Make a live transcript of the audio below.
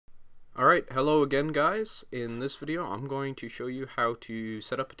Alright, hello again guys. In this video I'm going to show you how to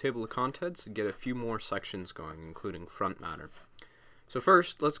set up a table of contents and get a few more sections going, including front matter. So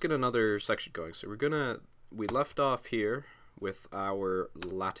first, let's get another section going. So we left off here with our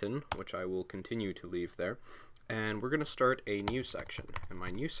Latin, which I will continue to leave there, and we're going to start a new section. And my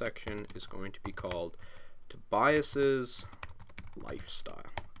new section is going to be called Tobias's Lifestyle.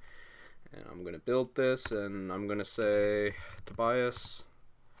 And I'm going to build this, and I'm going to say Tobias,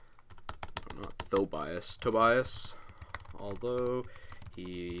 Tobias, although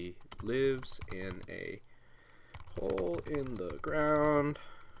he lives in a hole in the ground,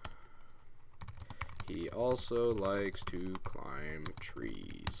 he also likes to climb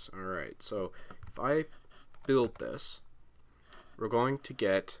trees. Alright, so if I build this, we're going to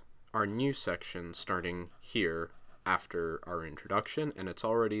get our new section starting here after our introduction, and it's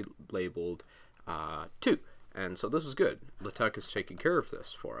already labeled 2. And so this is good. Latex is taking care of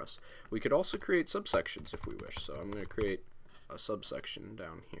this for us. We could also create subsections if we wish. So I'm going to create a subsection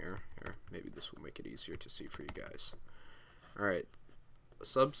down here. Maybe this will make it easier to see for you guys. Alright, a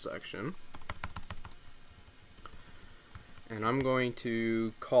subsection. And I'm going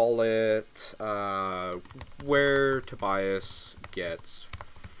to call it where Tobias gets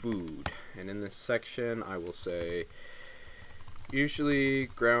food. And in this section I will say usually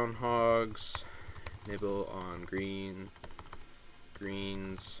groundhogs nibble on greens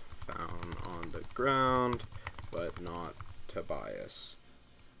found on the ground, but not Tobias.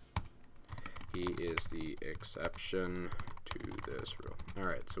 He is the exception to this rule.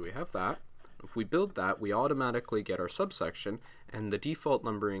 Alright, so we have that. If we build that, we automatically get our subsection, and the default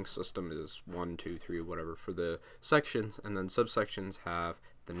numbering system is 1, 2, 3, whatever for the sections, and then subsections have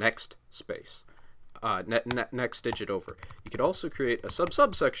the next space. Next digit over. You could also create a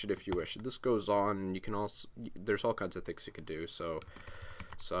subsection if you wish. This goes on, and you can also, there's all kinds of things you can do. So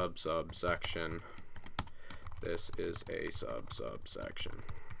subsection, this is a subsection,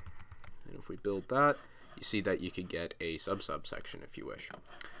 and if we build that, you see that you could get a subsection if you wish.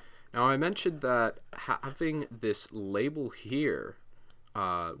 Now I mentioned that having this label here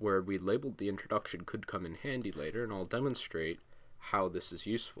where we labeled the introduction could come in handy later, and I'll demonstrate how this is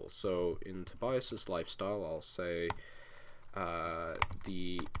useful. So in Tobias's Lifestyle, I'll say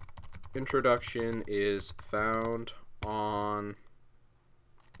the introduction is found on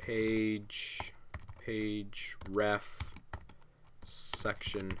page ref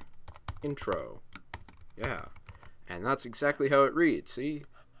section intro. Yeah, and that's exactly how it reads. See,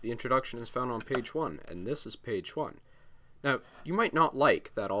 the introduction is found on page 1, and this is page 1. Now you might not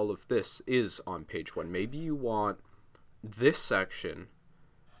like that all of this is on page 1. Maybe you want this section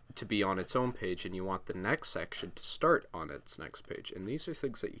to be on its own page, and you want the next section to start on its next page, and these are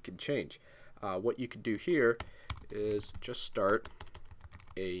things that you can change. What you could do here is just start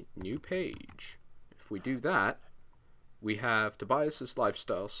a new page. If we do that, we have Tobias's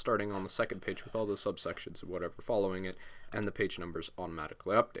Lifestyle starting on the second page with all the subsections and whatever following it, and the page numbers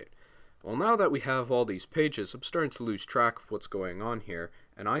automatically update. Well, now that we have all these pages, I'm starting to lose track of what's going on here,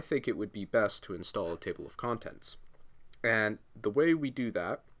 and I think it would be best to install a table of contents. And the way we do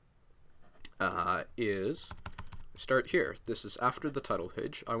that is we start here. This is after the title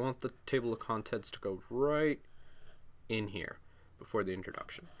page. I want the table of contents to go right in here before the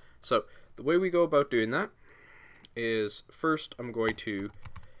introduction. So the way we go about doing that is first I'm going to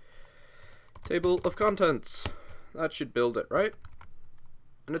table of contents. That should build it, right?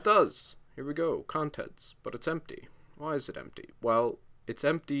 And it does. Here we go, contents, but it's empty. Why is it empty? Well, it's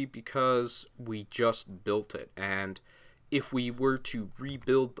empty because we just built it, and if we were to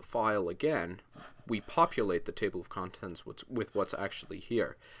rebuild the file again, we populate the table of contents with what's actually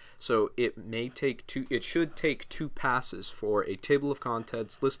here. So it should take 2 passes for a table of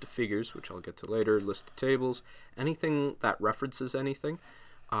contents, list of figures, which I'll get to later, list of tables, anything that references anything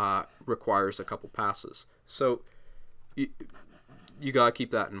requires a couple passes. So you gotta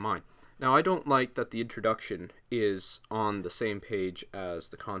keep that in mind. Now I don't like that the introduction is on the same page as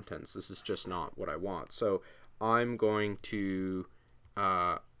the contents. This is just not what I want. So I'm going to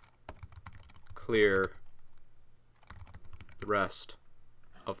clear the rest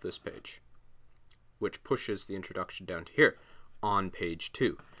of this page, which pushes the introduction down to here on page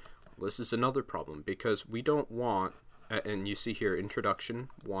 2. Well, this is another problem because we don't want, and you see here introduction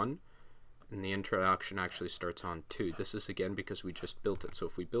 1, and the introduction actually starts on 2. This is again because we just built it. So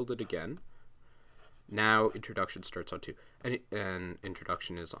if we build it again, now introduction starts on 2, and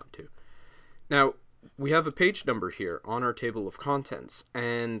introduction is on 2. Now we have a page number here on our table of contents,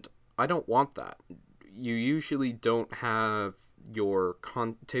 and I don't want that. You usually don't have your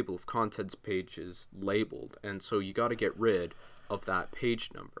table of contents pages labeled, and so you got to get rid of that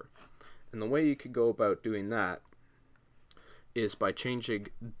page number. And the way you could go about doing that is by changing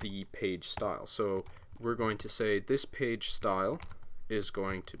the page style. So we're going to say this page style is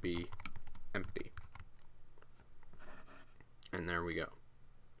going to be empty. And there we go.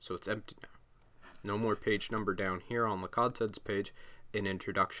 So it's empty now. No more page number down here on the contents page in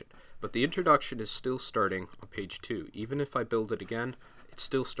introduction. But the introduction is still starting on page 2. Even if I build it again, it's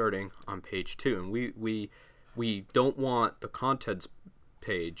still starting on page 2. And we don't want the contents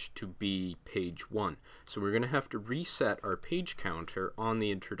page to be page 1. So we're going to have to reset our page counter on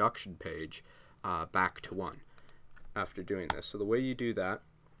the introduction page back to 1 after doing this. So the way you do that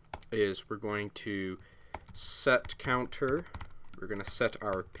is we're going to set counter, we're going to set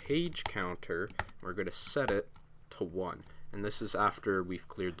our page counter, we're going to set it to 1. And this is after we've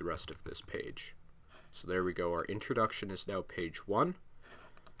cleared the rest of this page. So there we go, our introduction is now page 1.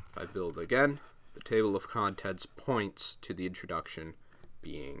 If I build again, the table of contents points to the introduction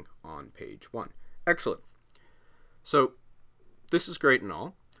being on page 1. Excellent. So this is great and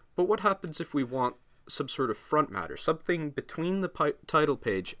all, but what happens if we want some sort of front matter, something between the title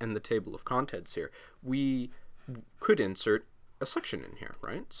page and the table of contents here? We could insert a section in here,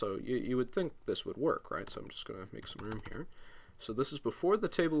 right? So you would think this would work, right? So I'm just going to make some room here. So this is before the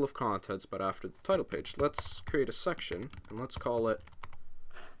table of contents, but after the title page. Let's create a section, and let's call it,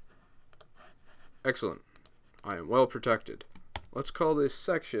 excellent, I am well protected. Let's call this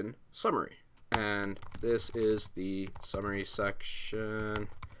section summary, and this is the summary section.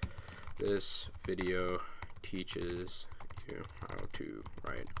 This video teaches you how to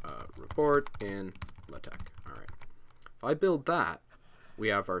write a report in Latex. All right. If I build that, we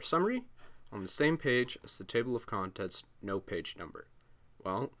have our summary on the same page as the table of contents, no page number.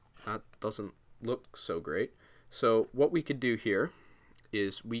 Well, that doesn't look so great. So what we could do here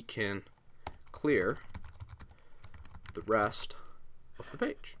is we can clear the rest of the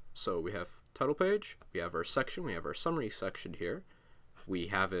page. So we have title page, we have our section, we have our summary section here, we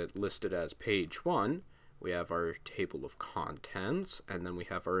have it listed as page 1, we have our table of contents, and then we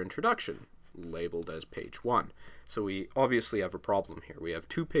have our introduction labeled as page 1. So we obviously have a problem here. We have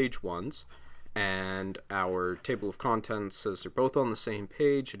 2 page 1s, and our table of contents says they're both on the same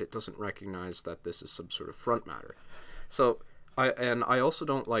page, and it doesn't recognize that this is some sort of front matter. So I also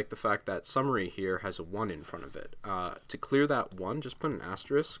don't like the fact that summary here has a 1 in front of it. To clear that 1, just put an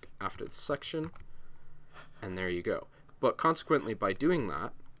asterisk after the section, and there you go. But consequently, by doing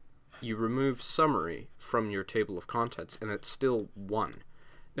that, you remove summary from your table of contents, and it's still 1.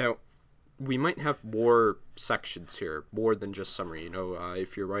 Now, we might have more sections here, more than just summary. You know,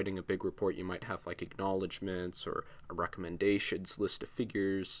 if you're writing a big report, you might have like acknowledgements or a recommendations, list of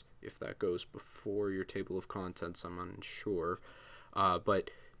figures. If that goes before your table of contents, I'm unsure.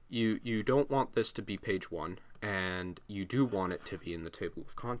 But you don't want this to be page 1, and you do want it to be in the table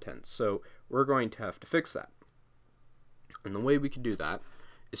of contents. So we're going to have to fix that. And the way we can do that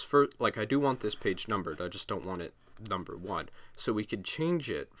is, like, I do want this page numbered, I just don't want it number 1. So we could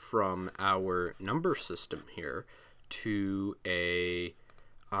change it from our number system here to a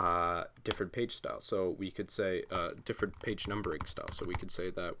different page style. So we could say different page numbering style. So we could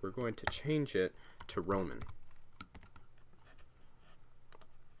say that we're going to change it to Roman.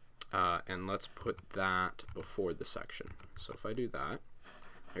 And let's put that before the section. So if I do that,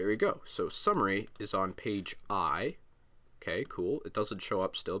 here we go. So summary is on page I. Okay, cool. It doesn't show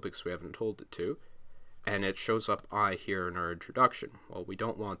up still because we haven't told it to. And it shows up I here in our introduction. Well, we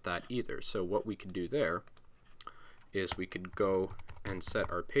don't want that either. So what we can do there is we could go and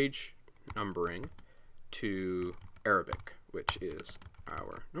set our page numbering to Arabic, which is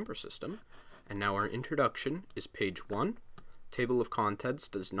our number system. And now our introduction is page 1. Table of contents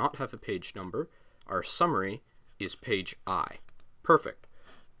does not have a page number. Our summary is page I. Perfect.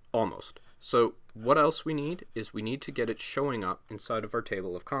 Almost. So what else we need is we need to get it showing up inside of our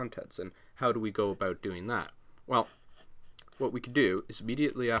table of contents. And how do we go about doing that? Well, what we could do is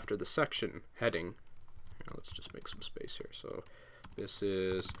immediately after the section heading, let's just make some space here. So this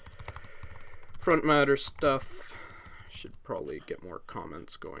is front matter stuff. Should probably get more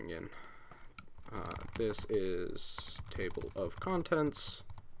comments going in. This is table of contents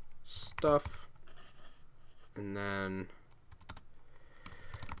stuff, and then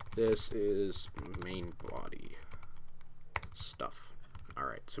this is main body stuff.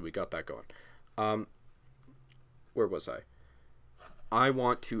 Alright, so we got that going. Where was I? I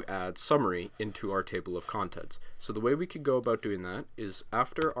want to add summary into our table of contents. So the way we could go about doing that is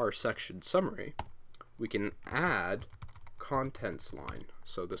after our section summary, we can add contents line.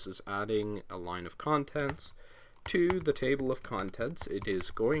 So this is adding a line of contents to the table of contents. It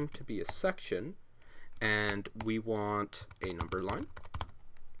is going to be a section, and we want a number line.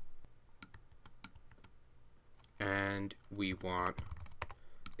 and we want,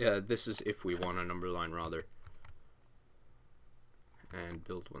 this is if we want a number line rather. And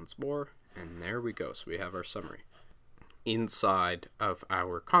build once more, and there we go. So we have our summary inside of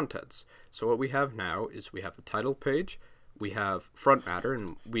our contents. So what we have now is we have a title page, we have front matter,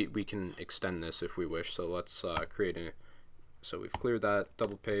 and we can extend this if we wish. So let's create a, so we've cleared that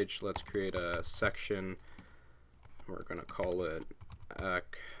double page. Let's create a section. We're going to call it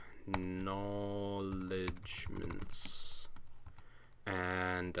acknowledgements,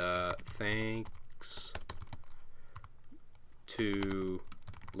 and thanks to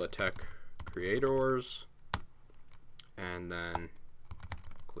Latex creators, and then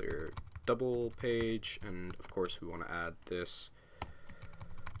clear double page, and of course we want to add this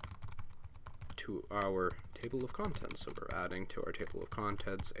to our table of contents. So we're adding to our table of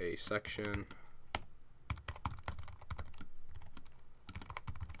contents a section.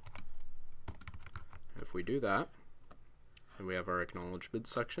 If we do that, and we have our acknowledgement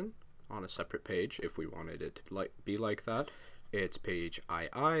section on a separate page. If we wanted it to be like that, it's page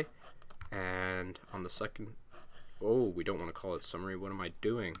II, and on the second, oh, we don't want to call it summary. What am I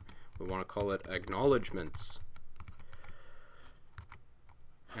doing? We want to call it acknowledgements.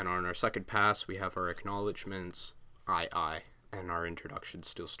 And on our second pass, we have our acknowledgements II, and our introduction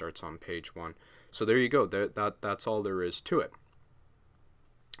still starts on page 1. So there you go. That's all there is to it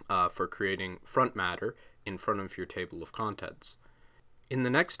for creating front matter in front of your table of contents. In the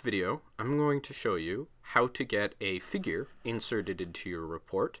next video, I'm going to show you how to get a figure inserted into your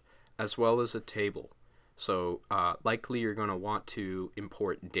report, as well as a table. So likely you're going to want to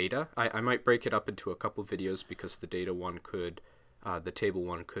import data. I might break it up into a couple videos because the data one could, the table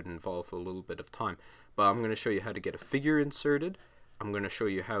one could involve a little bit of time. But I'm going to show you how to get a figure inserted. I'm going to show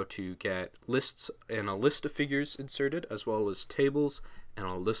you how to get lists and a list of figures inserted, as well as tables and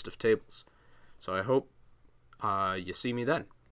a list of tables. So I hope you see me then.